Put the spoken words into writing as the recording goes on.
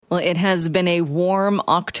Well, it has been a warm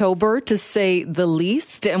October, to say the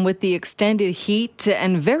least, and with the extended heat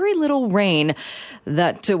and very little rain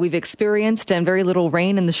that we've experienced, and very little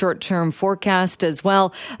rain in the short-term forecast as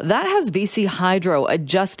well, that has BC Hydro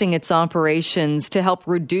adjusting its operations to help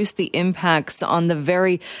reduce the impacts on the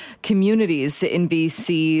very communities in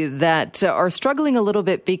BC that are struggling a little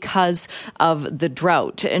bit because of the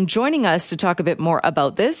drought. And joining us to talk a bit more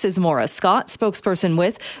about this is Maura Scott, spokesperson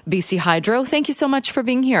with BC Hydro. Thank you so much for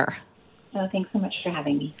being here. Oh, thanks so much for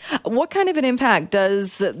having me. What kind of an impact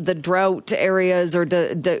does the drought areas, or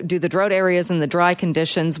do the drought areas and the dry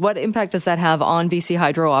conditions, what impact does that have on BC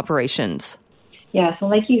Hydro operations? Yeah, so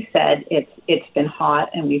like you said, it's been hot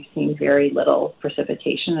and we've seen very little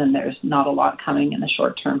precipitation, and there's not a lot coming in the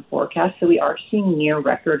short-term forecast. So we are seeing near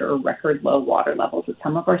record or record low water levels at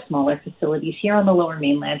some of our smaller facilities here on the Lower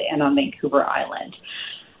Mainland and on Vancouver Island.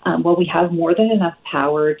 While we have more than enough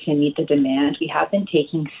power to meet the demand, we have been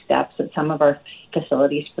taking steps at some of our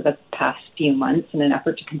facilities for the past few months in an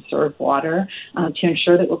effort to conserve water to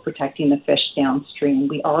ensure that we're protecting the fish downstream.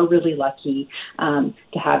 We are really lucky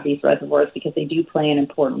to have these reservoirs because they do play an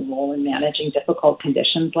important role in managing difficult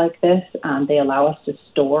conditions like this. They allow us to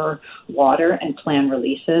store water and plan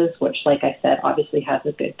releases, which, like I said, obviously has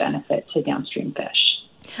a good benefit to downstream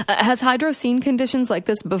fish. Has Hydro seen conditions like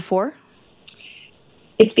this before?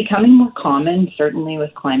 It's becoming more common, certainly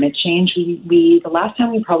with climate change. The last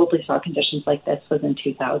time we probably saw conditions like this was in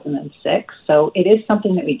 2006. So it is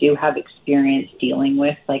something that we do have experience dealing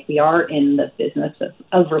with. Like, we are in the business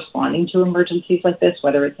of responding to emergencies like this,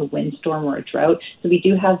 whether it's a windstorm or a drought. So we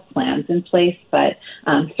do have plans in place, but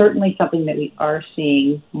certainly something that we are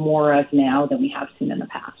seeing more of now than we have seen in the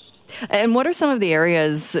past. And what are some of the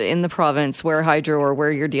areas in the province where Hydro, or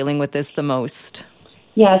where you're dealing with this the most?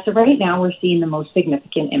 Yeah, so right now we're seeing the most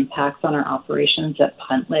significant impacts on our operations at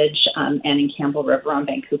Puntledge and in Campbell River on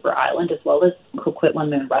Vancouver Island, as well as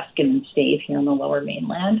Coquitlam and Ruskin and Stave here on the Lower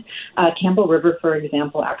Mainland. Campbell River, for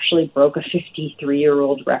example, actually broke a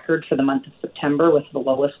 53-year-old record for the month of September with the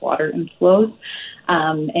lowest water inflows.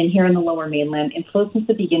 And here in the Lower Mainland, inflows since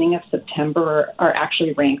the beginning of September are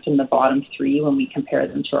actually ranked in the bottom three when we compare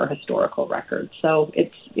them to our historical records. So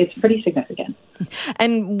it's pretty significant.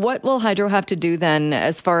 And what will Hydro have to do then,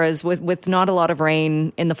 as far as with not a lot of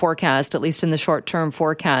rain in the forecast, at least in the short-term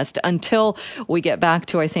forecast, until we get back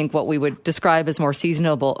to, I think, what we would describe as more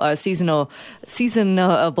seasonable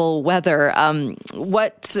weather?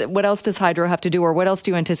 What else does Hydro have to do, or what else do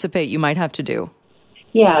you anticipate you might have to do?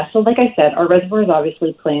 Yeah, so like I said, our reservoirs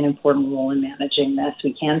obviously play an important role in managing this.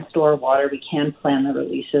 We can store water, we can plan the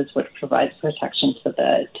releases, which provides protection to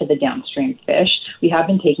the downstream fish. We have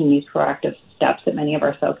been taking these proactive steps at many of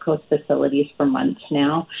our South Coast facilities for months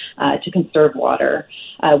now to conserve water.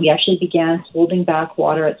 We actually began holding back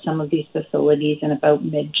water at some of these facilities in about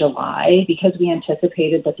mid-July because we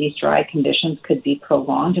anticipated that these dry conditions could be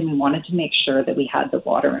prolonged, and we wanted to make sure that we had the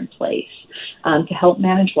water in place. To help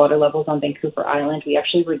manage water levels on Vancouver Island, we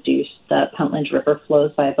actually reduced the Puntledge River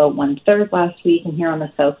flows by about 1/3 last week, and here on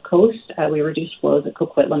the South Coast, we reduced flows at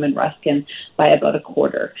Coquitlam and Ruskin by about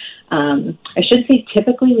 1/4. I should say,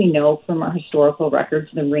 typically we know from our historical records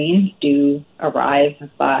the rains do arrive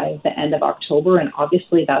by the end of October, and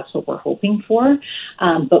obviously that's what we're hoping for.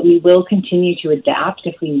 But we will continue to adapt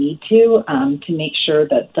if we need to make sure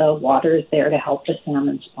that the water is there to help the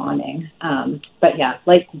salmon spawning. But yeah,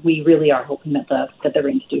 like, we really are hoping that the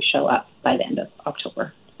rains do show up by the end of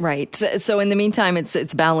October. Right. So in the meantime,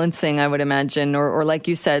 it's balancing, I would imagine, or like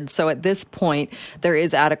you said, so at this point, there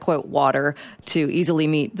is adequate water to easily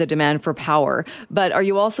meet the demand for power. But are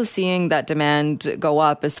you also seeing that demand go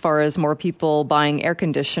up as far as more people buying air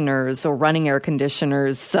conditioners or running air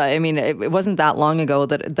conditioners? I mean, it wasn't that long ago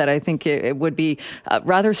that I think it would be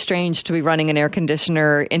rather strange to be running an air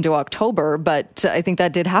conditioner into October, but I think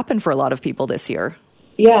that did happen for a lot of people this year.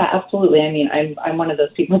 Yeah, absolutely. I mean, I'm one of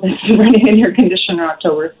those people that's running an air conditioner in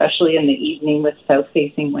October, especially in the evening with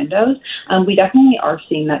south-facing windows. We definitely are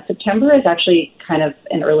seeing that. September is actually kind of,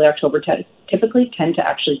 in early October, typically tend to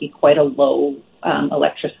actually be quite a low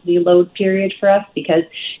electricity load period for us because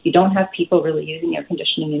you don't have people really using air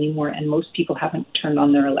conditioning anymore, and most people haven't turned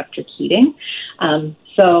on their electric heating.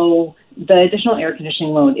 So the additional air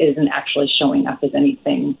conditioning load isn't actually showing up as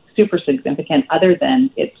anything super significant, other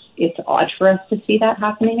than it's odd for us to see that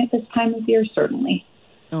happening at this time of year, certainly.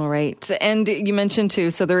 All right. And you mentioned,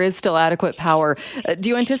 too, so there is still adequate power. Do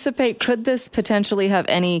you anticipate, could this potentially have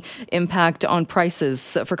any impact on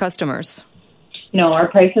prices for customers? No, our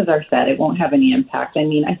prices are set. It won't have any impact. I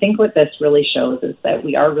mean, I think what this really shows is that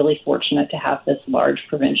we are really fortunate to have this large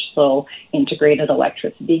provincial integrated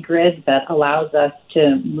electricity grid that allows us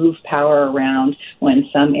to move power around when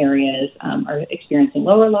some areas are experiencing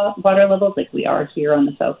lower water levels, like we are here on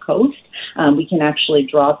the South Coast. We can actually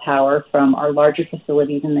draw power from our larger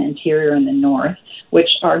facilities in the interior and the north, which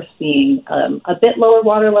are seeing a bit lower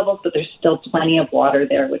water levels, but there's still plenty of water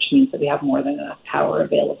there, which means that we have more than enough power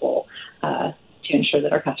available to ensure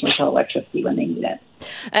that our customers have electricity when they need it.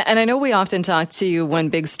 And I know we often talk to you when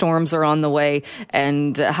big storms are on the way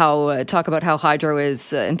and talk about how Hydro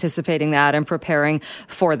is anticipating that and preparing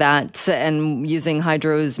for that and using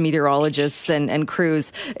Hydro's meteorologists and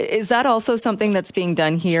crews. Is that also something that's being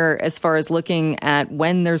done here as far as looking at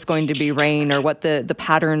when there's going to be rain or what the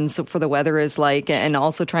patterns for the weather is like and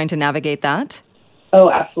also trying to navigate that? Oh,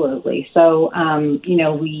 absolutely. So,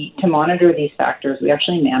 to monitor these factors, we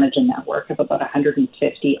actually manage a network of about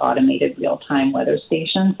 150 automated real-time weather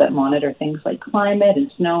stations that monitor things like climate and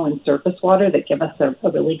snow and surface water that give us a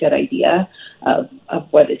really good idea of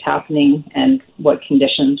what is happening and what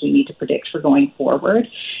conditions we need to predict for going forward.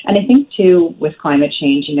 And I think, too, with climate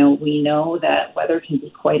change, we know that weather can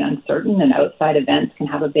be quite uncertain and outside events can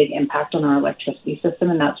have a big impact on our electricity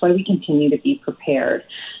system, and that's why we continue to be prepared.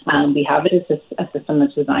 We have it as a system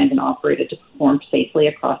that's designed and operated to perform safely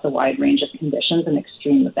across a wide range of conditions and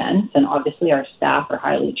extreme events. And obviously our staff are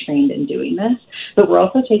highly trained in doing this. But we're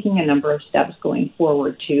also taking a number of steps going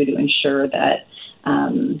forward, too, to ensure that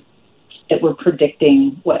that we're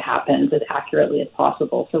predicting what happens as accurately as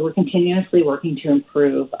possible. So we're continuously working to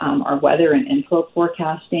improve our weather and inflow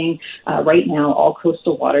forecasting. Right now, all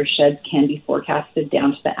coastal watersheds can be forecasted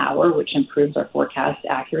down to the hour, which improves our forecast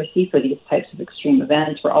accuracy for these types of extreme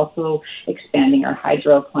events. We're also expanding our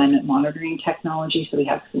hydroclimate monitoring technology, so we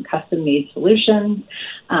have some custom-made solutions.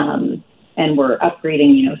 And we're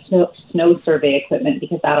upgrading, snow survey equipment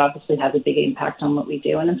because that obviously has a big impact on what we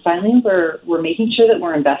do. And then finally, we're making sure that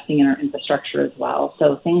we're investing in our infrastructure as well.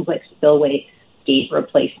 So things like spillway gate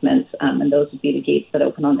replacements, and those would be the gates that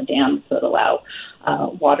open on the dams that allow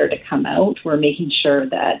water to come out. We're making sure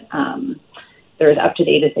that they're as up to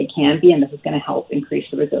date as they can be, and this is going to help increase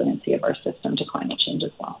the resiliency of our system to climate change as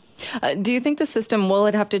well. Do you think the system, will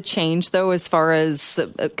it have to change, though, as far as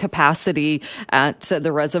capacity at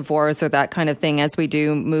the reservoirs or that kind of thing as we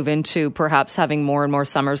do move into perhaps having more and more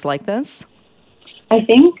summers like this? I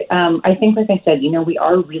think, like I said, we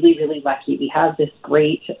are really, really lucky. We have this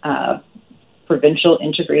great provincial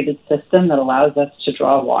integrated system that allows us to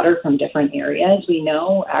draw water from different areas. We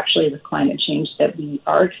know actually with climate change that we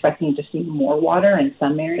are expecting to see more water in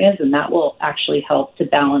some areas, and that will actually help to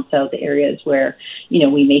balance out the areas where,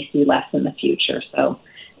 we may see less in the future. So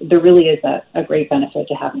there really is a great benefit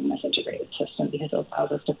to having this integrated system because it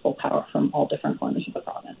allows us to pull power from all different corners of the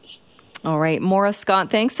province. All right. Maura Scott,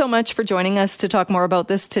 thanks so much for joining us to talk more about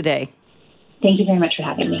this today. Thank you very much for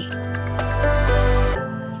having me.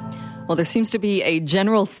 Well, there seems to be a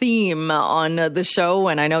general theme on the show,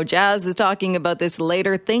 and I know Jazz is talking about this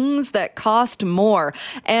later, things that cost more.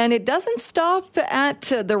 And it doesn't stop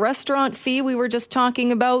at the restaurant fee we were just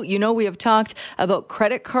talking about. We have talked about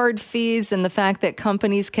credit card fees and the fact that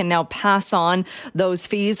companies can now pass on those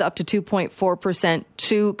fees up to 2.4%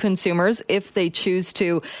 to consumers if they choose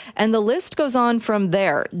to. And the list goes on from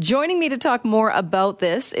there. Joining me to talk more about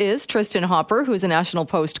this is Tristan Hopper, who's a National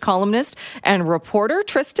Post columnist and reporter.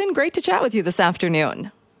 Tristan, great to chat with you this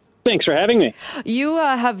afternoon. Thanks for having me. You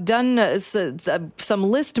have done some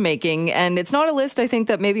list making, and it's not a list I think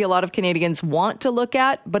that maybe a lot of Canadians want to look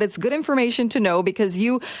at, but it's good information to know because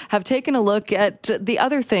you have taken a look at the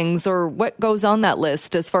other things or what goes on that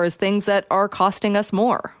list as far as things that are costing us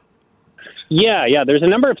more. Yeah. There's a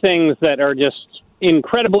number of things that are just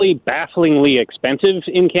incredibly, bafflingly expensive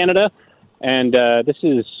in Canada. And this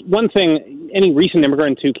is one thing, any recent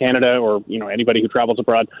immigrant to Canada or, anybody who travels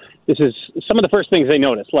abroad, this is some of the first things they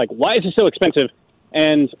notice. Like, why is it so expensive?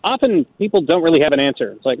 And often people don't really have an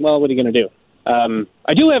answer. It's like, well, what are you going to do?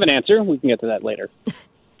 I do have an answer. We can get to that later.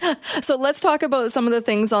 So let's talk about some of the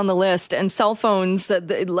things on the list. And cell phones,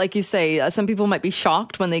 like you say, some people might be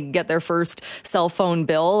shocked when they get their first cell phone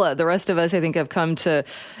bill. The rest of us, I think, have come to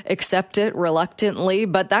accept it reluctantly,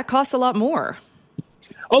 but that costs a lot more.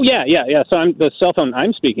 Oh, yeah. So the cell phone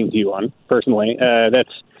I'm speaking to you on, personally,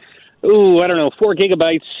 that's, 4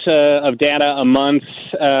 gigabytes of data a month,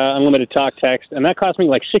 unlimited talk, text, and that cost me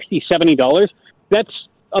like $60, $70. That's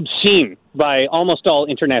obscene by almost all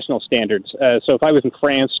international standards. So if I was in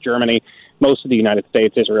France, Germany, most of the United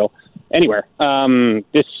States, Israel, anywhere,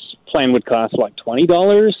 this plan would cost like $20,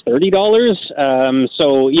 $30.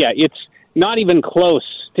 So, yeah, it's not even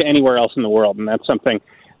close to anywhere else in the world, and that's something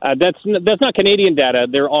that's not Canadian data.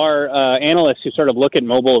 There are analysts who sort of look at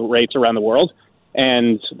mobile rates around the world,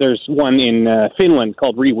 and there's one in Finland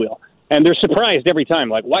called Rewheel, and they're surprised every time.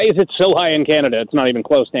 Like, why is it so high in Canada? It's not even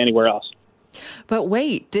close to anywhere else. But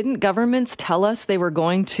wait, didn't governments tell us they were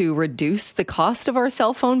going to reduce the cost of our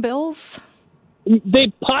cell phone bills?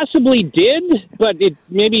 They possibly did, but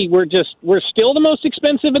maybe we're still the most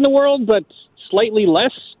expensive in the world, but slightly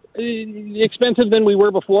less expensive than we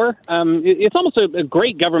were before. It's almost a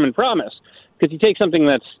great government promise, because you take something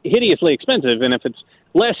that's hideously expensive, and if it's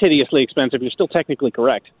less hideously expensive, you're still technically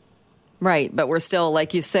correct. Right, but we're still,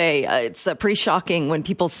 like you say, it's pretty shocking when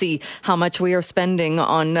people see how much we are spending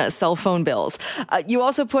on cell phone bills. You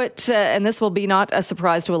also put, and this will be not a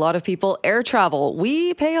surprise to a lot of people, air travel.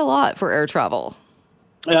 We pay a lot for air travel.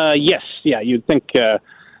 Yes, yeah, you'd think.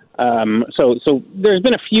 So there's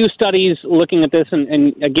been a few studies looking at this,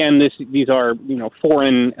 and again, these are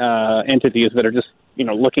foreign entities that are just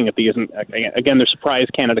looking at these, and again, they're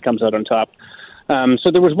surprised Canada comes out on top.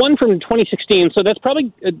 So there was one from 2016. So it's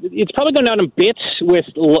probably gone down a bit with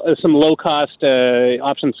some low cost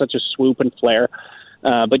options such as Swoop and Flare.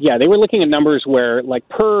 But yeah, they were looking at numbers where, like,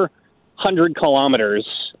 per 100 kilometers,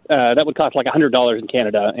 that would cost like $100 in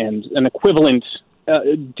Canada, and an equivalent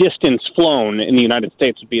distance flown in the United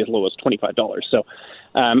States would be as low as $25. So,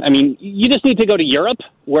 I mean, you just need to go to Europe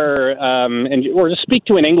or just speak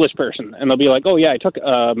to an English person, and they'll be like, "Oh yeah, I took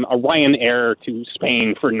a Ryanair to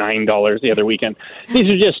Spain for $9 the other weekend." These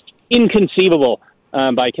are just inconceivable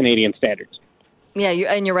by Canadian standards. Yeah,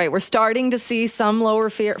 you're right. We're starting to see some lower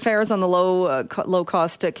fares on the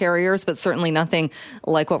low-cost carriers, but certainly nothing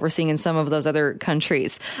like what we're seeing in some of those other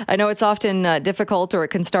countries. I know it's often difficult, or it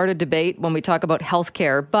can start a debate when we talk about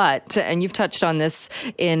healthcare, but, and you've touched on this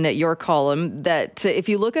in your column, that if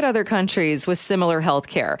you look at other countries with similar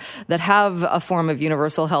healthcare that have a form of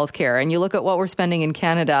universal healthcare, and you look at what we're spending in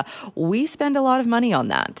Canada, we spend a lot of money on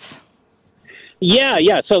that.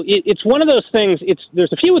 Yeah. So it's one of those things.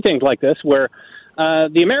 There's a few things like this where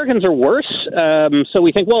the Americans are worse, so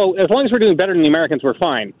we think, well, as long as we're doing better than the Americans, we're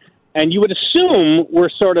fine. And you would assume we're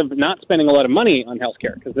sort of not spending a lot of money on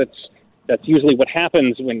healthcare, because that's usually what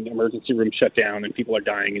happens when emergency rooms shut down and people are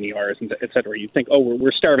dying in ERs, and et cetera. You think, oh,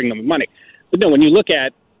 we're starving them of money. But no, when you look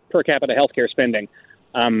at per capita healthcare spending,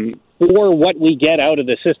 for what we get out of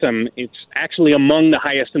the system, it's actually among the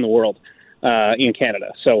highest in the world in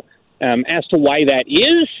Canada. So as to why that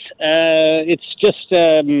is, it's just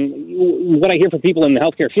what I hear from people in the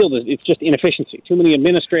healthcare field is it's just inefficiency. Too many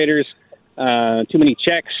administrators, too many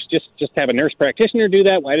checks. Just have a nurse practitioner do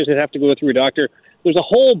that. Why does it have to go through a doctor? There's a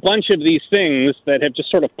whole bunch of these things that have just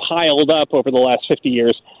sort of piled up over the last 50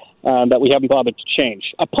 years that we haven't bothered to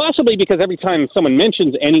change. Possibly because every time someone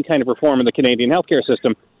mentions any kind of reform in the Canadian healthcare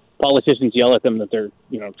system, politicians yell at them that they're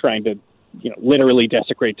trying to literally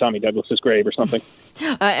desecrate Tommy Douglas's grave or something.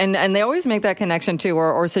 And they always make that connection too,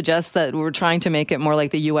 or suggest that we're trying to make it more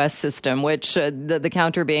like the U.S. system, which the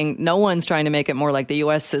counter being no one's trying to make it more like the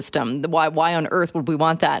U.S. system. Why on earth would we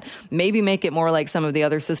want that? Maybe make it more like some of the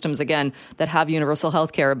other systems, again, that have universal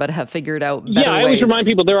health care but have figured out better ways. Yeah, I always remind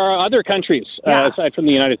people there are other countries aside from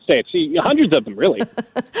the United States. Hundreds of them, really.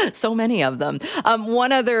 So many of them.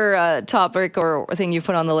 One other topic or thing you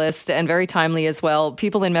put on the list, and very timely as well,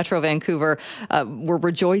 people in Metro Vancouver were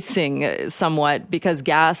rejoicing somewhat because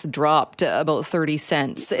gas dropped about 30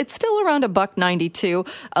 cents. It's still around $1.92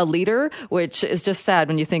 a liter, which is just sad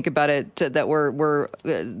when you think about it, that we're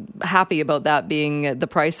happy about that being the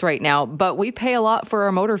price right now. But we pay a lot for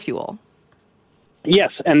our motor fuel.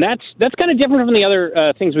 Yes, and that's kind of different from the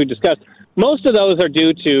other things we've discussed. Most of those are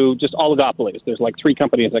due to just oligopolies. There's like 3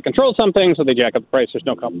 companies that control something, so they jack up the price. There's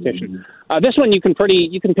no competition. This one you can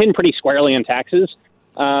pin pretty squarely on taxes.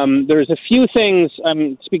 There's a few things.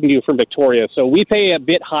 I'm speaking to you from Victoria, so we pay a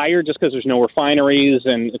bit higher just because there's no refineries,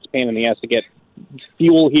 and it's a pain in the ass to get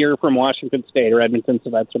fuel here from Washington State or Edmonton, so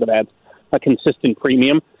that sort of adds a consistent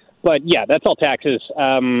premium. But yeah, that's all taxes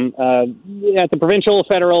at the provincial,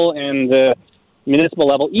 federal, and the municipal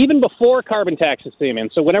level, even before carbon taxes came in.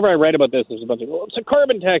 So whenever I write about this, there's a bunch of, so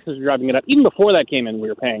carbon taxes are driving it up. Even before that came in, we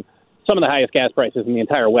were paying some of the highest gas prices in the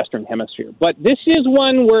entire Western Hemisphere. But this is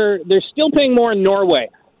one where they're still paying more in Norway.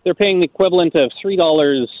 They're paying the equivalent of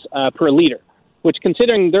 $3 per liter, which,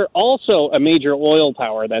 considering they're also a major oil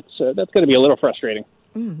power, that's going to be a little frustrating.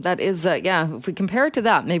 That is, if we compare it to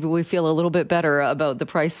that, maybe we feel a little bit better about the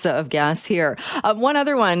price of gas here. One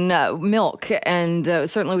other one, milk. And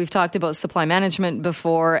certainly we've talked about supply management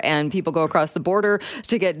before, and people go across the border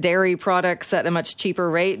to get dairy products at a much cheaper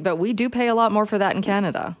rate. But we do pay a lot more for that in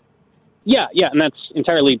Canada. Yeah, and that's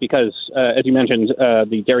entirely because, as you mentioned,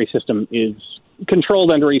 the dairy system is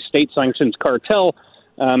controlled under a state-sanctioned cartel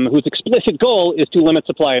whose explicit goal is to limit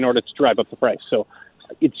supply in order to drive up the price. So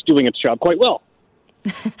it's doing its job quite well.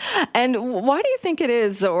 And why do you think it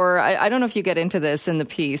is, or I don't know if you get into this in the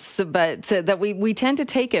piece, but that we tend to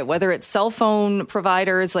take it, whether it's cell phone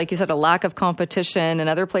providers, like you said, a lack of competition, and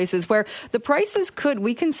other places where the prices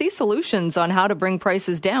we can see solutions on how to bring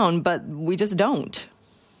prices down, but we just don't.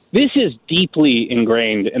 This is deeply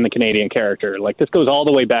ingrained in the Canadian character. Like, this goes all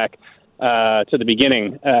the way back to the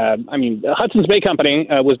beginning. The Hudson's Bay Company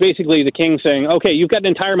was basically the king saying, okay, you've got an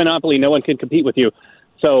entire monopoly, no one can compete with you.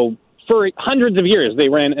 So for hundreds of years, they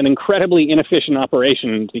ran an incredibly inefficient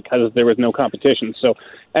operation because there was no competition. So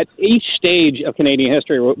at each stage of Canadian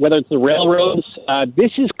history, whether it's the railroads,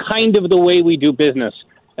 this is kind of the way we do business,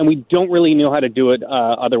 and we don't really know how to do it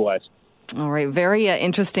otherwise. All right. Very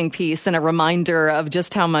interesting piece and a reminder of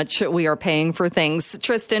just how much we are paying for things.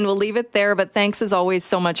 Tristan, we'll leave it there, but thanks as always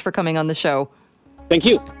so much for coming on the show. Thank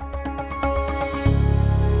you.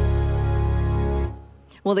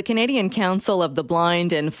 Well, the Canadian Council of the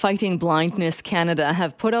Blind and Fighting Blindness Canada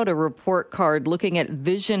have put out a report card looking at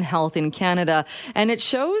vision health in Canada, and it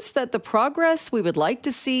shows that the progress we would like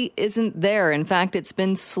to see isn't there. In fact, it's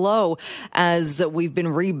been slow as we've been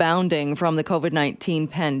rebounding from the COVID-19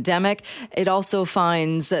 pandemic. It also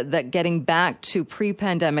finds that getting back to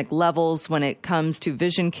pre-pandemic levels when it comes to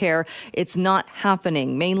vision care, it's not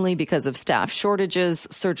happening, mainly because of staff shortages,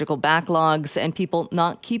 surgical backlogs, and people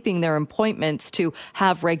not keeping their appointments to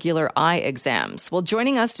have regular eye exams. Well,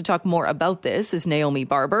 joining us to talk more about this is Naomi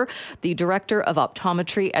Barber, the Director of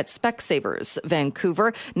Optometry at Specsavers,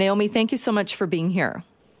 Vancouver. Naomi, thank you so much for being here.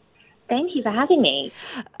 Thank you for having me.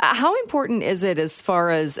 How important is it as far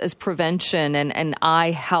as prevention and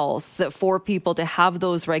eye health for people to have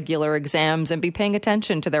those regular exams and be paying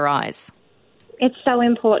attention to their eyes? It's so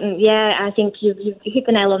important. Yeah, I think you've hit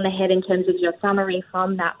the nail on the head in terms of your summary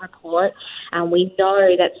from that report. We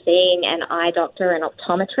know that seeing an eye doctor, an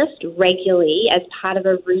optometrist, regularly as part of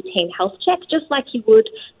a routine health check, just like you would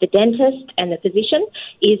the dentist and the physician,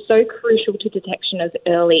 is so crucial to detection of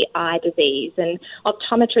early eye disease. And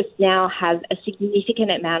optometrists now have a significant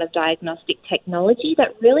amount of diagnostic technology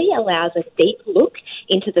that really allows a deep look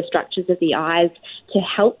into the structures of the eyes to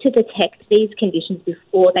help to detect these conditions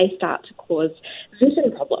before they start to cause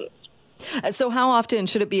vision problems. So how often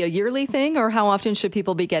should it be a yearly thing, or how often should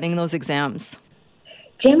people be getting those exams?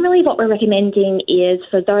 Generally, what we're recommending is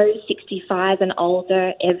for those 65 and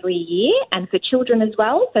older every year, and for children as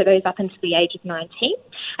well, so those up until the age of 19.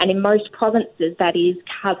 And in most provinces, that is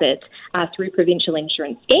covered through provincial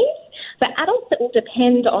insurance schemes. For adults, it will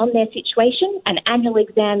depend on their situation. An annual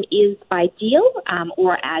exam is ideal,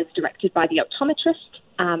 or as directed by the optometrist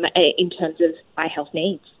in terms of eye health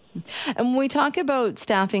needs. And when we talk about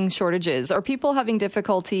staffing shortages, are people having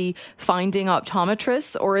difficulty finding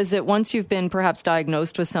optometrists, or is it once you've been perhaps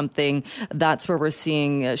diagnosed with something, that's where we're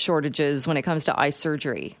seeing shortages when it comes to eye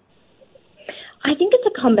surgery? I think it's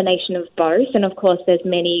a combination of both, and of course it's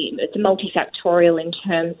multifactorial in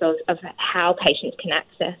terms of how patients can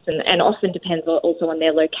access, and often depends also on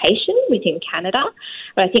their location within Canada.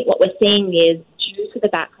 But I think what we're seeing is, due to the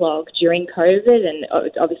backlog during COVID and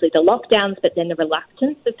obviously the lockdowns, but then the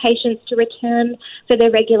reluctance of patients to return for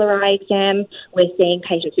their regular eye exam, we're seeing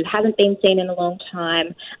patients who haven't been seen in a long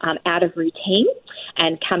time out of routine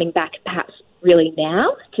and coming back perhaps really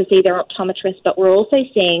now to see their optometrist, but we're also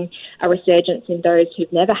seeing a resurgence in those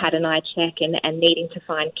who've never had an eye check and needing to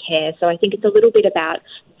find care. So I think it's a little bit about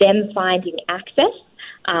them finding access,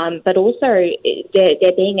 but also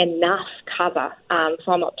there being enough cover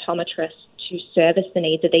from optometrists to service the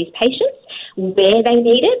needs of these patients where they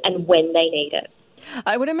need it and when they need it.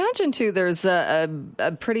 I would imagine, too, there's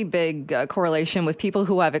a pretty big correlation with people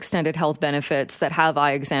who have extended health benefits that have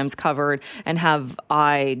eye exams covered and have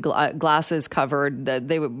eye glasses covered, that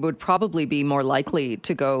they would probably be more likely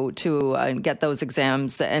to go to and get those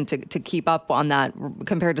exams and to keep up on that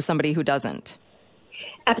compared to somebody who doesn't.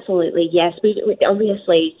 Absolutely, yes. We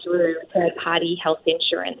obviously, through third-party health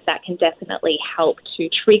insurance, that can definitely help to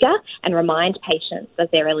trigger and remind patients of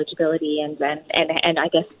their eligibility and I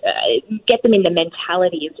guess get them in the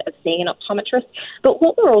mentality of seeing an optometrist. But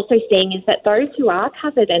what we're also seeing is that those who are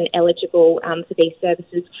covered and eligible for these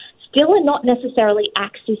services still are not necessarily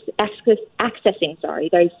accessing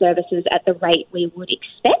those services at the rate we would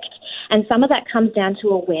expect. And some of that comes down to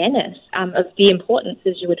awareness of the importance,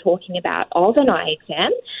 as you were talking about, of an eye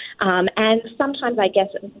exam. And sometimes, I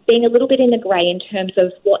guess, being a little bit in the grey in terms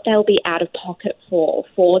of what they'll be out of pocket for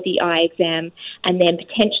the eye exam, and then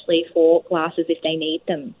potentially for glasses if they need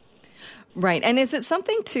them. Right. And is it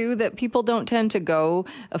something, too, that people don't tend to go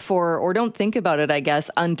for or don't think about it, I guess,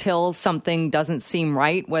 until something doesn't seem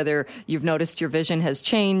right, whether you've noticed your vision has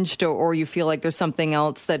changed or you feel like there's something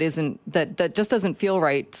else that just doesn't feel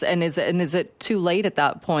right? And is it too late at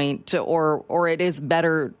that point, or it is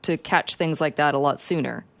better to catch things like that a lot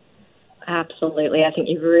sooner? Absolutely. I think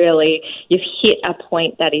you've hit a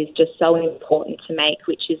point that is just so important to make,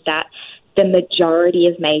 which is that the majority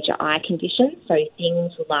of major eye conditions, so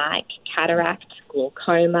things like cataract,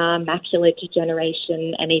 glaucoma, macular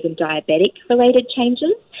degeneration, and even diabetic-related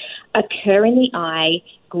changes, occur in the eye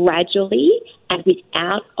gradually and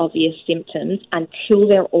without obvious symptoms until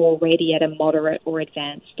they're already at a moderate or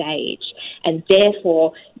advanced stage. And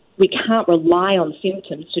therefore, we can't rely on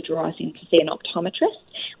symptoms to draw us in to see an optometrist,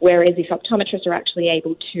 whereas if optometrists are actually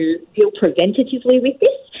able to deal preventatively with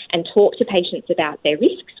this and talk to patients about their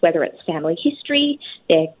risks, whether it's family history,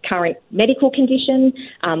 their current medical condition,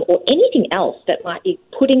 or anything else that might be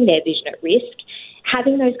putting their vision at risk,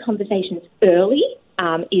 having those conversations early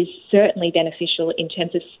is certainly beneficial in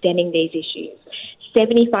terms of stemming these issues.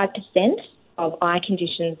 75% of eye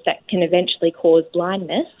conditions that can eventually cause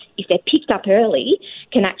blindness, if they're picked up early,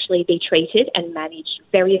 can actually be treated and managed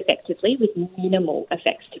very effectively with minimal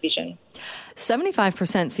effects to vision.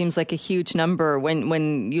 75% seems like a huge number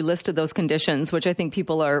when you listed those conditions, which I think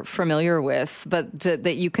people are familiar with, but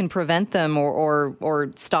that you can prevent them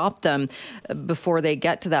or stop them before they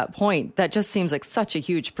get to that point. That just seems like such a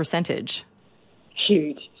huge percentage.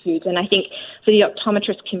 Huge. And I think for the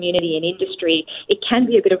optometrist community and industry, it can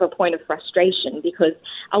be a bit of a point of frustration because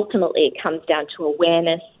ultimately it comes down to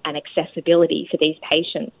awareness and accessibility for these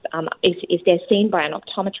patients. If they're seen by an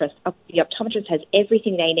optometrist, the optometrist has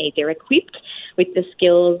everything they need. They're equipped with the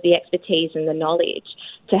skills, the expertise and the knowledge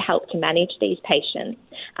to help to manage these patients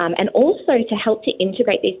and also to help to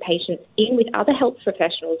integrate these patients in with other health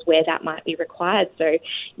professionals where that might be required. So,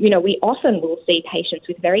 we often will see patients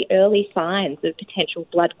with very early signs of potential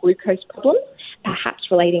blood glucose problems, perhaps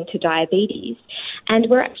relating to diabetes. And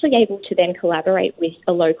we're actually able to then collaborate with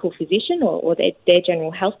a local physician or their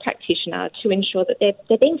general health practitioner to ensure that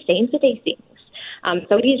they're being seen for these things.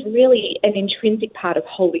 So it is really an intrinsic part of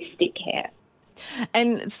holistic care.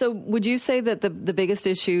 And so would you say that the biggest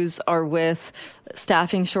issues are with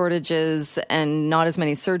staffing shortages and not as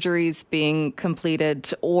many surgeries being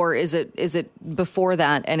completed, or is it before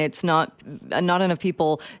that and it's not enough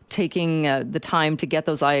people taking the time to get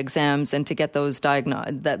those eye exams and to get those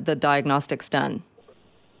the diagnostics done?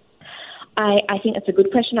 I think that's a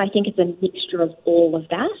good question. I think it's a mixture of all of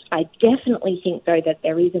that. I definitely think, though, that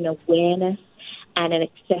there is an awareness and an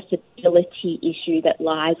accessibility issue that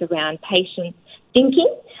lies around patients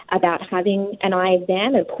thinking about having an eye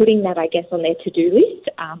exam and putting that, I guess, on their to-do list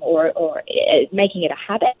or making it a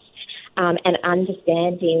habit and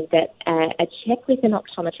understanding that a check with an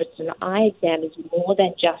optometrist and an eye exam is more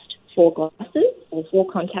than just 4 glasses or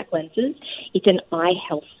 4 contact lenses. It's an eye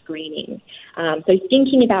health screening. So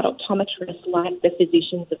thinking about optometrists like the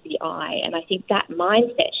physicians of the eye, and I think that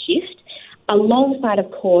mindset shift alongside,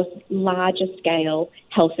 of course, larger scale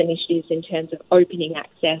health initiatives in terms of opening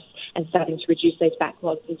access and starting to reduce those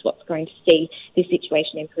backlogs is what's going to see this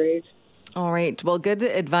situation improve. All right. Well, good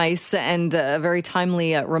advice and a very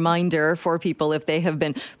timely reminder for people if they have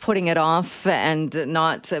been putting it off and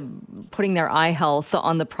not putting their eye health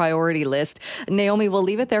on the priority list. Naomi, we'll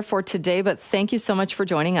leave it there for today, but thank you so much for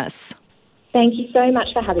joining us. Thank you so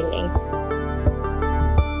much for having me.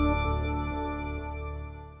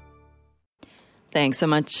 Thanks so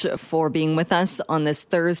much for being with us on this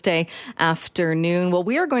Thursday afternoon. Well,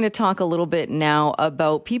 we are going to talk a little bit now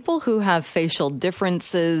about people who have facial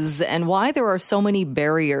differences and why there are so many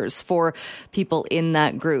barriers for people in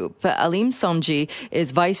that group. Aleem Somji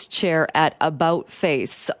is vice chair at About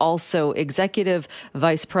Face, also executive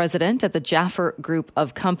vice president at the Jaffer Group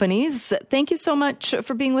of Companies. Thank you so much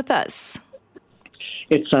for being with us.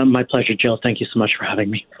 It's my pleasure, Jill. Thank you so much for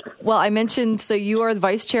having me. Well, I mentioned, so you are the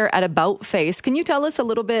vice chair at About Face. Can you tell us a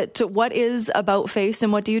little bit, what is About Face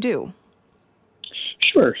and what do you do?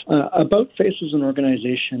 Sure. About Face is an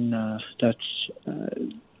organization that's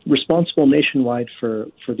responsible nationwide for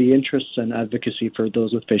the interests and advocacy for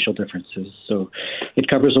those with facial differences. So it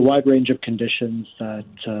covers a wide range of conditions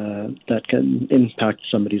that can impact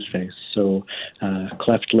somebody's face. So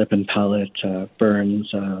cleft lip and palate,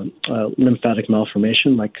 burns, lymphatic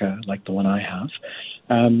malformation like the one I have.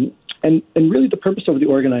 And really the purpose of the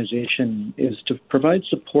organization is to provide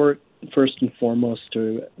support first and foremost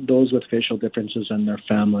to those with facial differences and their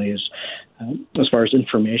families, as far as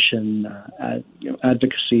information,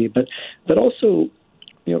 advocacy, but also,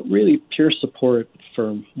 really peer support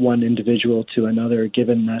from one individual to another,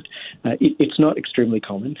 given that it's not extremely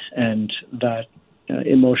common, and that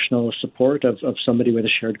emotional support of somebody with a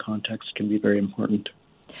shared context can be very important.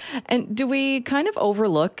 And do we kind of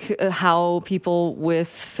overlook how people with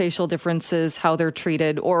facial differences, how they're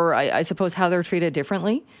treated, or I suppose how they're treated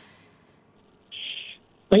differently?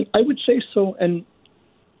 I would say so, and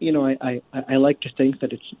I like to think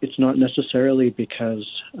that it's not necessarily because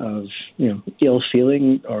of ill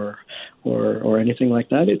feeling or anything like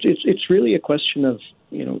that. It's really a question of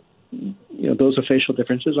those with facial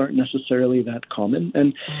differences aren't necessarily that common,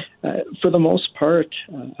 and for the most part,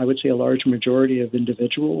 I would say a large majority of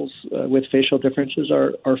individuals with facial differences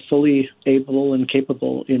are fully able and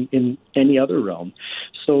capable in any other realm.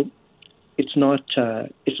 So it's not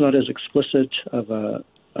as explicit of a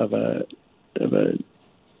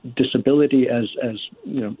disability as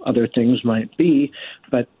other things might be,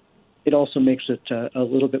 but it also makes it a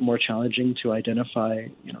little bit more challenging to identify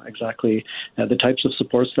exactly the types of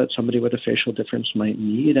supports that somebody with a facial difference might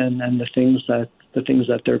need, and the things that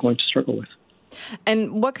they're going to struggle with.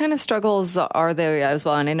 And what kind of struggles are there as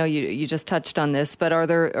well? And I know you just touched on this, but are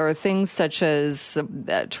there things such as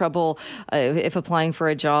trouble if applying for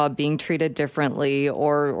a job, being treated differently,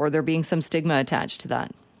 or there being some stigma attached to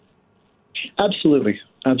that? Absolutely.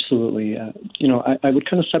 I would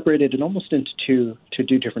kind of separate it almost into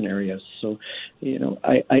two different areas. So,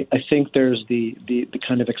 I think there's the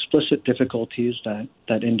kind of explicit difficulties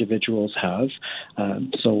that individuals have.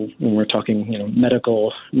 So when we're talking,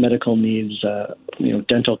 medical needs,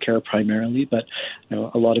 dental care primarily, but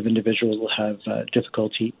a lot of individuals will have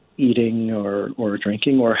difficulty eating or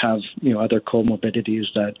drinking, or have other comorbidities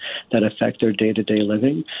that affect their day-to-day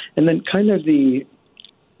living, and then kind of the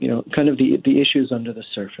issues under the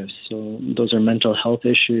surface. So those are mental health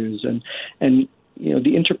issues and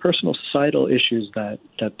the interpersonal societal issues that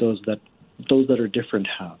those that are different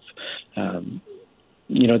have.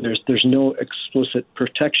 There's no explicit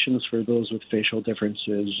protections for those with facial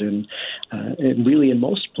differences, and really in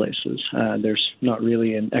most places there's not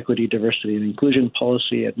really an equity, diversity, and inclusion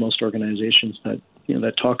policy at most organizations that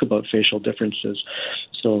talk about facial differences.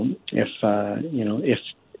 So if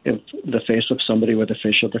the face of somebody with a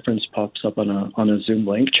facial difference pops up on a Zoom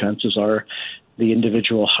link, chances are the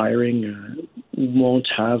individual hiring won't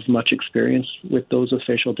have much experience with those with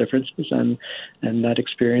facial differences, and that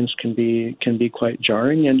experience can be quite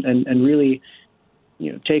jarring and really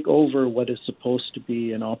take over what is supposed to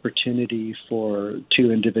be an opportunity for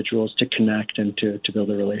two individuals to connect and to build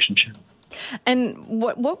a relationship. And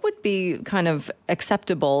what would be kind of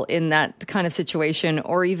acceptable in that kind of situation,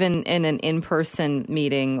 or even in an in-person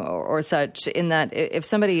meeting or such, in that if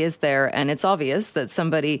somebody is there and it's obvious that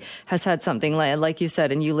somebody has had something like you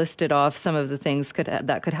said, and you listed off some of the things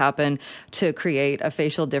that could happen to create a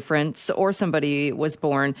facial difference, or somebody was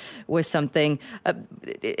born with something,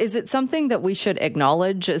 is it something that we should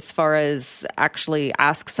acknowledge as far as actually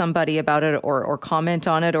ask somebody about it or comment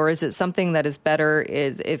on it, or is it something that is better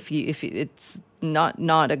is if it's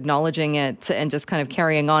not acknowledging it and just kind of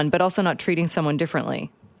carrying on, but also not treating someone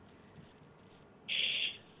differently?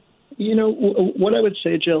 What I would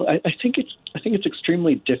say, Jill, I think it's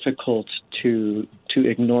extremely difficult to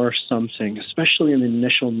ignore something, especially in the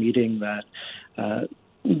initial meeting that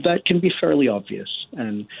can be fairly obvious.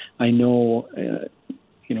 And I know,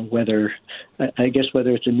 whether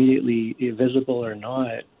it's immediately visible or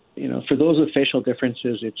not. For those with facial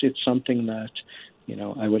differences, it's something that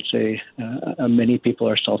I would say many people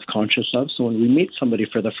are self-conscious of. So when we meet somebody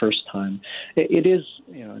for the first time, it is,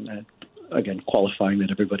 again, qualifying that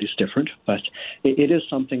everybody's different, but it is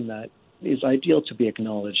something that is ideal to be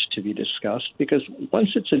acknowledged, to be discussed, because once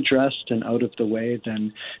it's addressed and out of the way,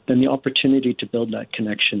 then the opportunity to build that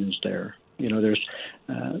connection is there. There's,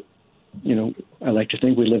 I like to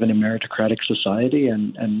think we live in a meritocratic society,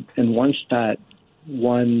 and once that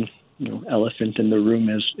one elephant in the room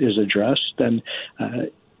is addressed, then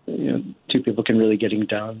two people can really get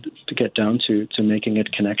down to making a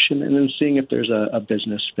connection, and then seeing if there's a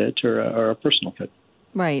business fit or a personal fit.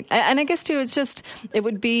 Right, and I guess too, it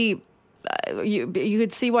would be. You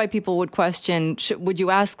could see why people would question, would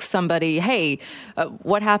you ask somebody, hey,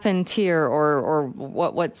 what happened here, or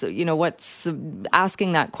what's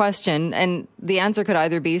asking that question? And the answer could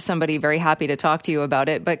either be somebody very happy to talk to you about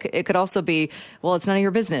it, but it could also be, well, it's none of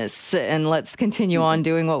your business, and let's continue on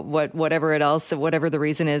doing whatever the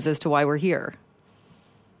reason is as to why we're here.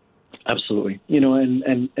 Absolutely.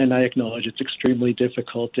 And I acknowledge it's extremely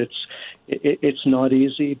difficult. It's not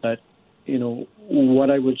easy, but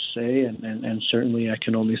what I would say, and certainly I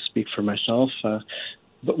can only speak for myself,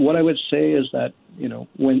 but what I would say is that,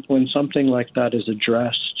 when something like that is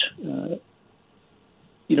addressed,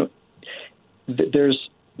 there's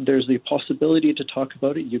the possibility to talk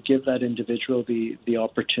about it. You give that individual the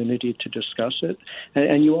opportunity to discuss it,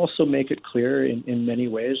 and you also make it clear in many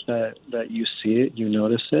ways that you see it, you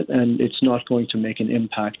notice it, and it's not going to make an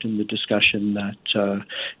impact in the discussion that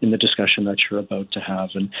you're about to have.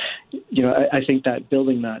 And I think that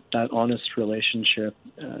building that honest relationship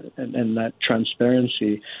and that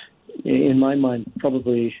transparency, in my mind,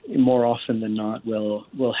 probably more often than not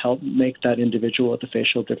will help make that individual with the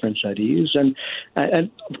facial difference at ease. And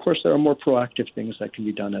of course, there are more proactive things that can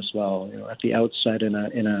be done as well. At the outset, in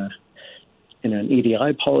an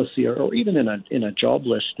EDI policy or even in a job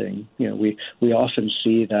listing, we often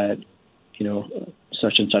see that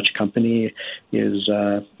such and such company is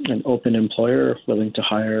an open employer willing to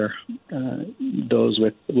hire those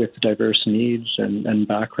with diverse needs and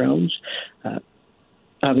backgrounds.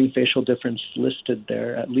 Having facial difference listed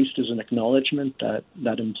there at least is an acknowledgement that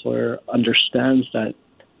that employer understands that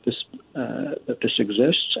this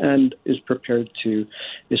exists and is prepared to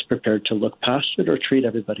look past it or treat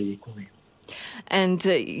everybody equally. And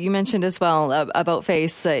you mentioned as well About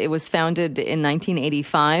Face. It was founded in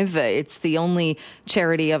 1985. It's the only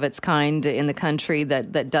charity of its kind in the country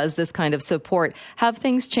that does this kind of support. Have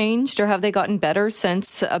things changed, or have they gotten better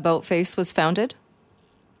since About Face was founded?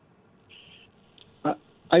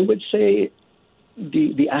 I would say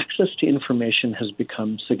the access to information has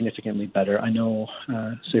become significantly better. I know,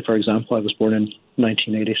 say, for example, I was born in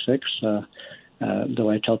 1986, though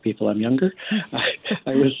I tell people I'm younger.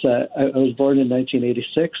 I was born in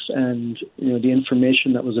 1986, and the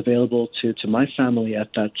information that was available to my family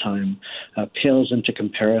at that time pales in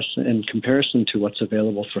comparison to what's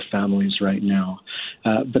available for families right now.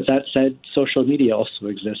 But that said, social media also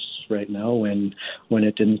exists right now when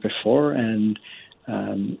it didn't before, and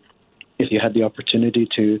if you had the opportunity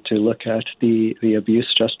to look at the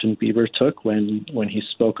abuse Justin Bieber took when he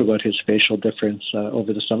spoke about his facial difference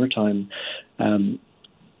over the summertime,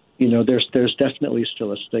 there's definitely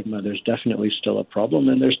still a stigma, there's definitely still a problem,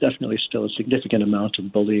 and there's definitely still a significant amount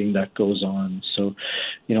of bullying that goes on. So,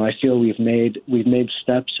 I feel we've made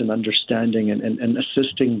steps in understanding and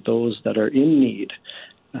assisting those that are in need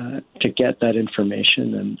to get that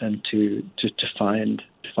information and to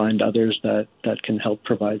find others that can help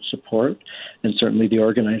provide support. And certainly the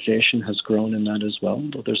organization has grown in that as well.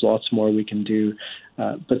 There's lots more we can do.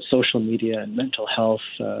 But social media and mental health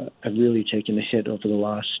have really taken a hit over the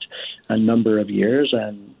last number of years.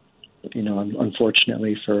 And,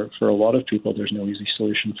 unfortunately for a lot of people, there's no easy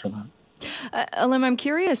solution for that. Alim, I'm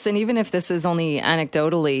curious, and even if this is only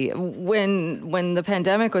anecdotally, when the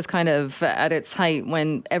pandemic was kind of at its height,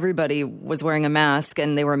 when everybody was wearing a mask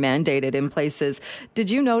and they were mandated in places,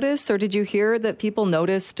 did you notice or did you hear that people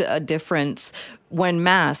noticed a difference when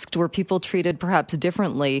masked? Were people treated perhaps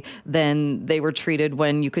differently than they were treated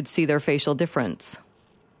when you could see their facial difference?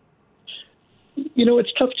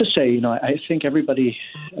 It's tough to say. I think everybody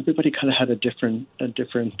kind of had a different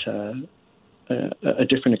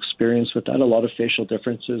experience with that. A lot of facial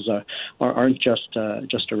differences aren't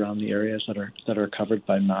just around the areas that are covered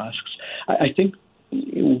by masks. I think,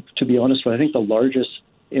 to be honest, what I think the largest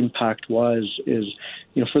impact is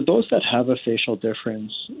for those that have a facial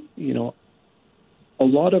difference, a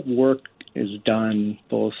lot of work is done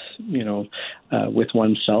both with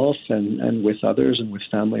oneself and with others and with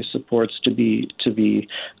family supports to be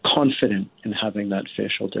confident in having that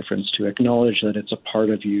facial difference, to acknowledge that it's a part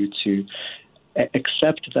of you, to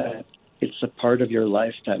accept that it's a part of your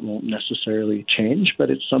life that won't necessarily change, but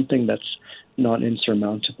it's something that's not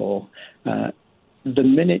insurmountable. The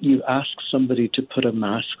minute you ask somebody to put a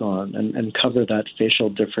mask on and cover that facial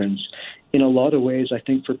difference, in a lot of ways, I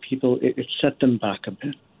think for people, it set them back a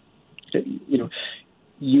bit.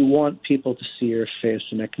 You want people to see your face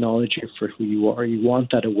and acknowledge you for who you are. You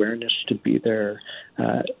want that awareness to be there.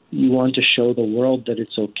 You want to show the world that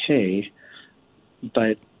it's okay,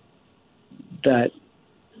 but that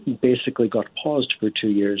basically got paused for 2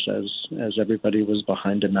 years as everybody was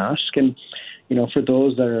behind a mask. And, for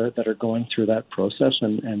those that are going through that process,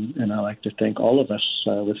 and I like to think all of us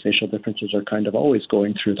with facial differences are kind of always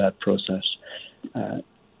going through that process,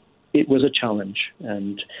 it was a challenge.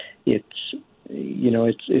 And it's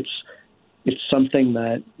something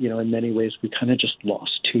that, in many ways we kind of just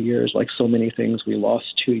lost 2 years. Like so many things, we lost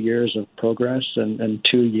 2 years of progress and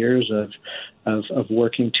 2 years of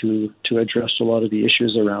working to address a lot of the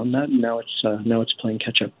issues around that. And now it's playing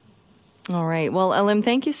catch up. All right. Well, Alim,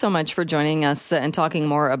 thank you so much for joining us and talking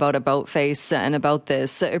more About Face and about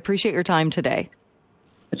this. I appreciate your time today.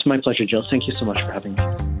 It's my pleasure, Jill. Thank you so much for having me.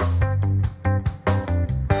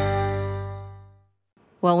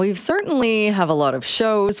 Well, we've certainly have a lot of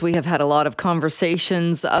shows. We have had a lot of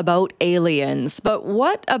conversations about aliens. But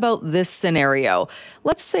what about this scenario?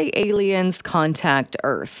 Let's say aliens contact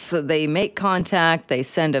Earth. They make contact, they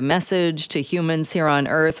send a message to humans here on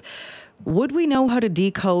Earth. Would we know how to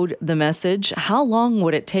decode the message? How long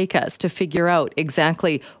would it take us to figure out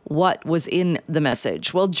exactly what was in the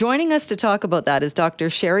message? Well, joining us to talk about that is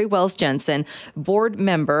Dr. Sherry Wells-Jensen, board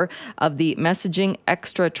member of the Messaging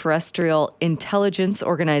Extraterrestrial Intelligence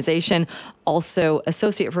Organization, also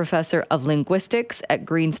associate professor of linguistics at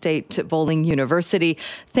Green State Bowling University.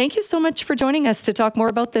 Thank you so much for joining us to talk more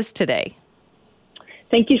about this today.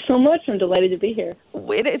 Thank you so much. I'm delighted to be here.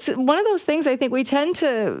 It's one of those things I think we tend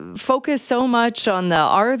to focus so much on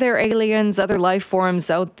are there aliens, other life forms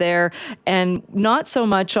out there, and not so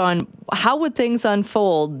much on how would things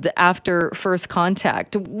unfold after first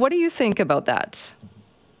contact. What do you think about that?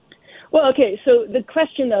 Well, okay, so the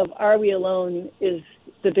question of are we alone is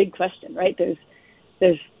the big question, right? There's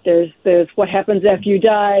what happens after you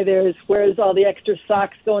die, there's where's all the extra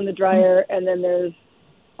socks go in the dryer, and then there's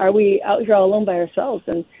are we out here all alone by ourselves?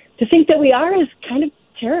 And to think that we are is kind of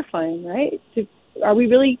terrifying, right? Are we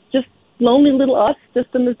really just lonely little us, just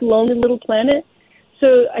on this lonely little planet?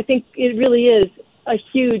 So I think it really is a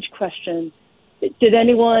huge question. Did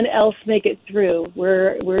anyone else make it through?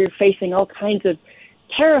 We're facing all kinds of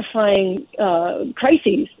terrifying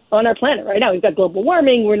crises on our planet right now. We've got global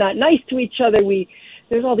warming. We're not nice to each other.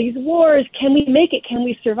 There's all these wars. Can we make it? Can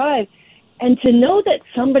we survive? And to know that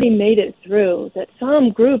somebody made it through, that some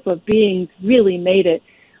group of beings really made it,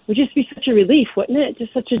 would just be such a relief, wouldn't it?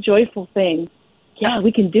 Just such a joyful thing. Yeah,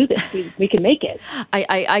 we can do this. We can make it.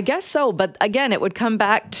 I guess so. But again, it would come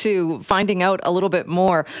back to finding out a little bit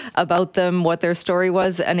more about them, what their story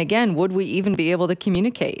was. And again, would we even be able to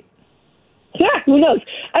communicate? Yeah, who knows?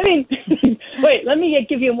 I mean, wait, let me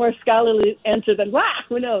give you a more scholarly answer than,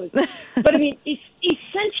 who knows? But I mean,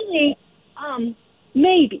 essentially,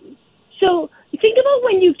 maybe. So think about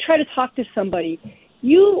when you try to talk to somebody,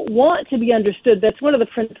 you want to be understood. That's one of the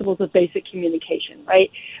principles of basic communication,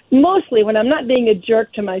 right? Mostly when I'm not being a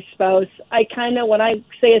jerk to my spouse, when I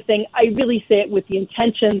say a thing, I really say it with the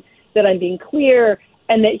intention that I'm being clear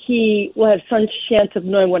and that he will have some chance of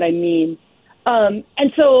knowing what I mean.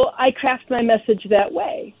 And so I craft my message that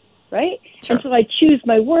way, right? Sure. And so I choose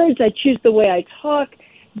my words, I choose the way I talk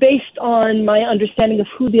based on my understanding of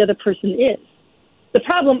who the other person is. The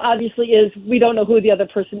problem, obviously, is we don't know who the other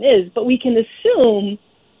person is, but we can assume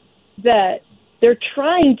that they're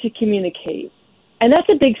trying to communicate. And that's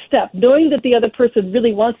a big step. Knowing that the other person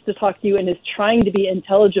really wants to talk to you and is trying to be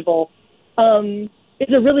intelligible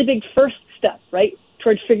is a really big first step, right,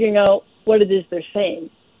 towards figuring out what it is they're saying.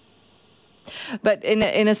 But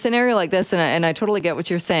in a scenario like this, and I totally get what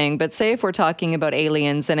you're saying, but say if we're talking about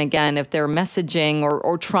aliens, and again, if they're messaging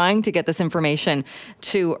or trying to get this information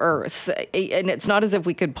to Earth, and it's not as if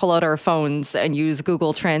we could pull out our phones and use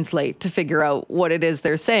Google Translate to figure out what it is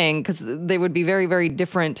they're saying, because they would be very, very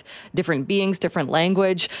different beings, different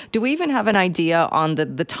language. Do we even have an idea on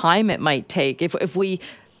the time it might take? If we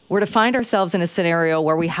were to find ourselves in a scenario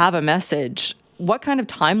where we have a message, what kind of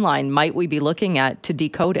timeline might we be looking at to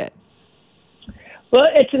decode it? Well,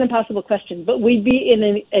 it's an impossible question, but we'd be in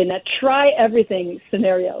a try everything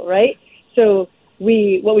scenario, right? So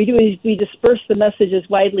what we do is we disperse the message as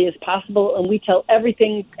widely as possible, and we tell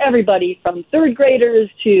everybody from third graders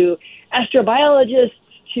to astrobiologists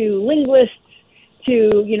to linguists to,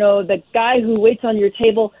 the guy who waits on your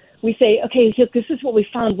table. We say, okay, look, this is what we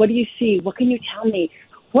found. What do you see? What can you tell me?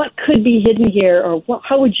 What could be hidden here? Or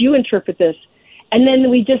how would you interpret this? And then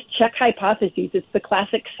we just check hypotheses. It's the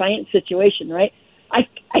classic science situation, right?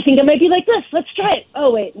 I think it might be like this. Let's try it.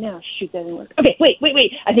 Oh, wait, no, shoot, that didn't work. Okay, wait.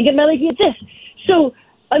 I think it might be like this. So,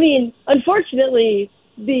 I mean, unfortunately,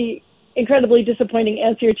 the incredibly disappointing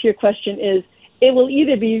answer to your question is it will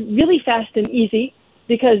either be really fast and easy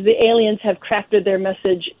because the aliens have crafted their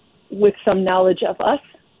message with some knowledge of us,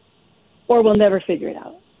 or we'll never figure it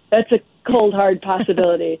out. That's a cold, hard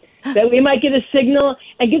possibility that we might get a signal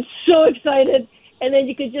and get so excited, and then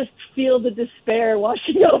you could just feel the despair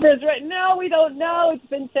washing over us, right? No, we don't know. It's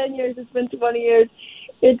been 10 years. It's been 20 years.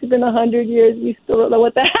 It's been 100 years. We still don't know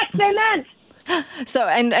what the heck they meant. So,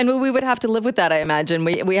 and we would have to live with that, I imagine.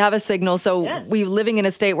 We have a signal, so yeah. We're living in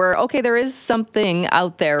a state where, okay, there is something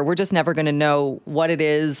out there. We're just never going to know what it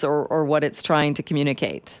is or what it's trying to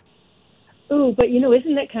communicate. Ooh, but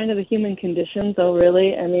isn't that kind of the human condition, though,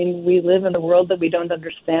 really? I mean, we live in a world that we don't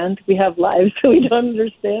understand. We have lives that we don't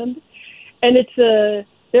understand. And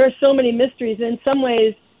there are so many mysteries. In some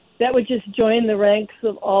ways, that would just join the ranks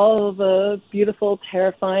of all of the beautiful,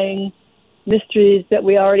 terrifying mysteries that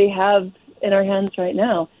we already have in our hands right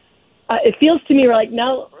now. It feels to me like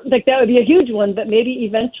now, like that would be a huge one, but maybe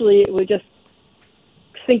eventually it would just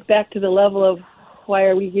sink back to the level of why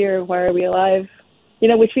are we here? Why are we alive?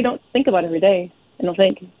 Which we don't think about every day. I don't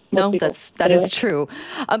think. No, that is true.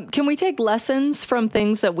 Can we take lessons from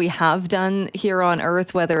things that we have done here on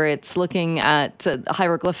Earth, whether it's looking at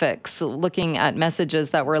hieroglyphics, looking at messages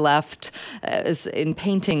that were left in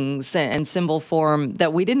paintings and symbol form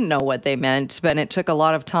that we didn't know what they meant, but it took a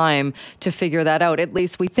lot of time to figure that out. At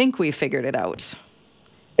least we think we figured it out.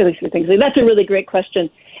 At least we think so. That's a really great question.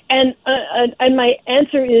 And my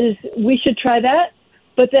answer is we should try that,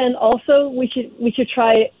 but then also we should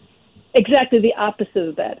try exactly the opposite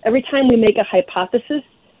of that. Every time we make a hypothesis,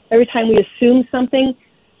 every time we assume something,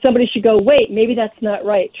 somebody should go, wait, maybe that's not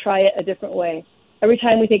right. Try it a different way. Every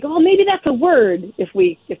time we think, oh, maybe that's a word,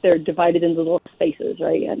 if they're divided into little spaces,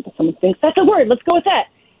 right? And someone thinks that's a word, let's go with that.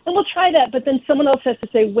 And we'll try that, but then someone else has to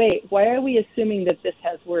say, wait, why are we assuming that this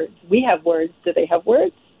has words? We have words. Do they have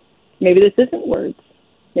words? Maybe this isn't words.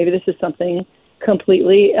 Maybe this is something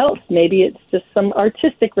completely else. Maybe it's just some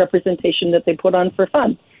artistic representation that they put on for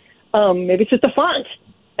fun. Maybe it's just a font.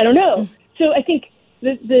 I don't know. So I think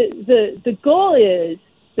the goal is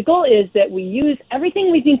that we use everything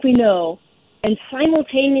we think we know, and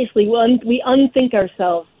simultaneously we unthink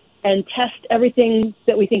ourselves and test everything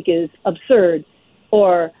that we think is absurd.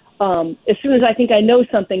 Or as soon as I think I know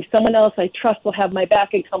something, someone else I trust will have my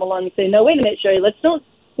back and come along and say, "No, wait a minute, Sherry.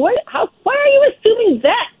 Why are you assuming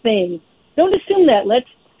that thing? Don't assume that. Let's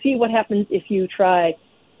see what happens if you try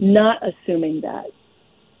not assuming that."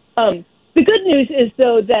 The good news is,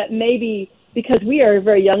 though, that maybe because we are a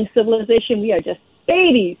very young civilization, we are just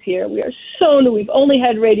babies here. We are so new. We've only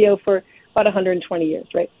had radio for about 120 years,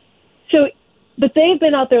 right? So, but they've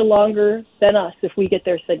been out there longer than us if we get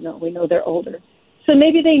their signal. We know they're older. So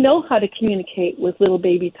maybe they know how to communicate with little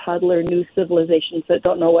baby toddler new civilizations that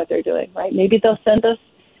don't know what they're doing, right? Maybe they'll send us,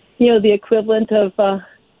 the equivalent of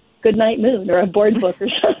Good Night Moon or a board book or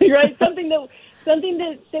something, right? Something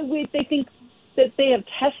that they think that they have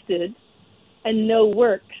tested and know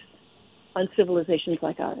works on civilizations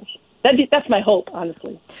like ours. That's my hope,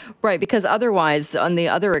 honestly. Right, because otherwise, on the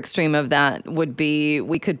other extreme of that would be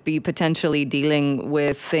we could be potentially dealing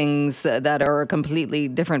with things that are a completely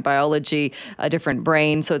different biology, a different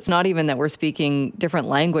brain. So it's not even that we're speaking different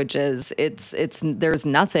languages. It's there's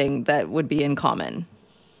nothing that would be in common.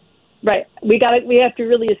 Right. We have to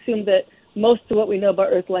really assume that most of what we know about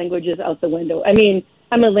Earth language is out the window. I mean,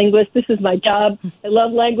 I'm a linguist. This is my job. I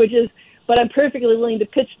love languages, but I'm perfectly willing to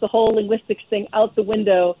pitch the whole linguistics thing out the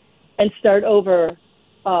window and start over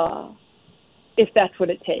if that's what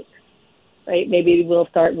it takes, right? Maybe we'll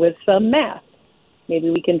start with some math. Maybe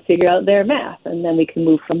we can figure out their math, and then we can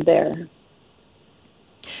move from there.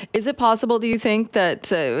 Is it possible, do you think,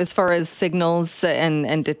 that as far as signals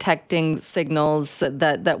and detecting signals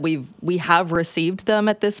that we have received them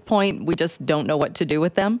at this point, we just don't know what to do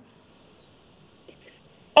with them?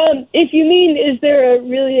 If you mean, is there a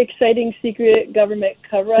really exciting secret government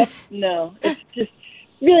cover-up? No, it's just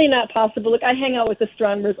really not possible. Look, I hang out with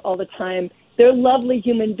astronomers all the time. They're lovely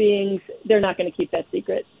human beings. They're not going to keep that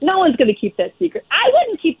secret. No one's going to keep that secret. I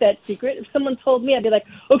wouldn't keep that secret. If someone told me, I'd be like,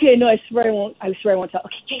 okay, no, I swear I won't tell.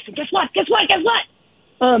 Okay, Jason, guess what?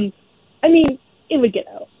 I mean, it would get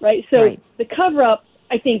out, right? So right. The cover-up,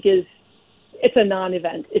 I think, it's a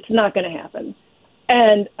non-event. It's not going to happen.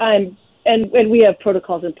 And we have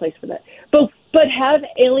protocols in place for that. But have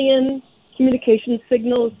alien communication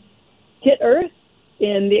signals hit Earth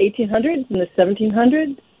in the 1800s, in the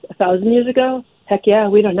 1700s, 1,000 years ago? Heck yeah,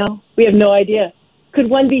 we don't know. We have no idea. Could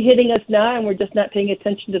one be hitting us now and we're just not paying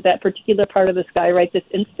attention to that particular part of the sky right this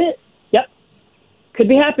instant? Yep. Could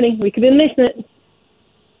be happening. We could be missing it.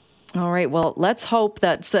 All right. Well, let's hope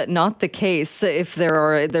that's not the case. If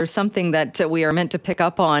there's something that we are meant to pick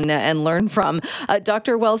up on and learn from.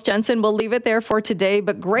 Dr. Wells Jensen, we'll leave it there for today,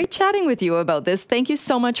 but great chatting with you about this. Thank you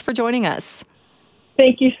so much for joining us.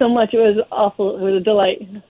 Thank you so much. It was awful. It was a delight.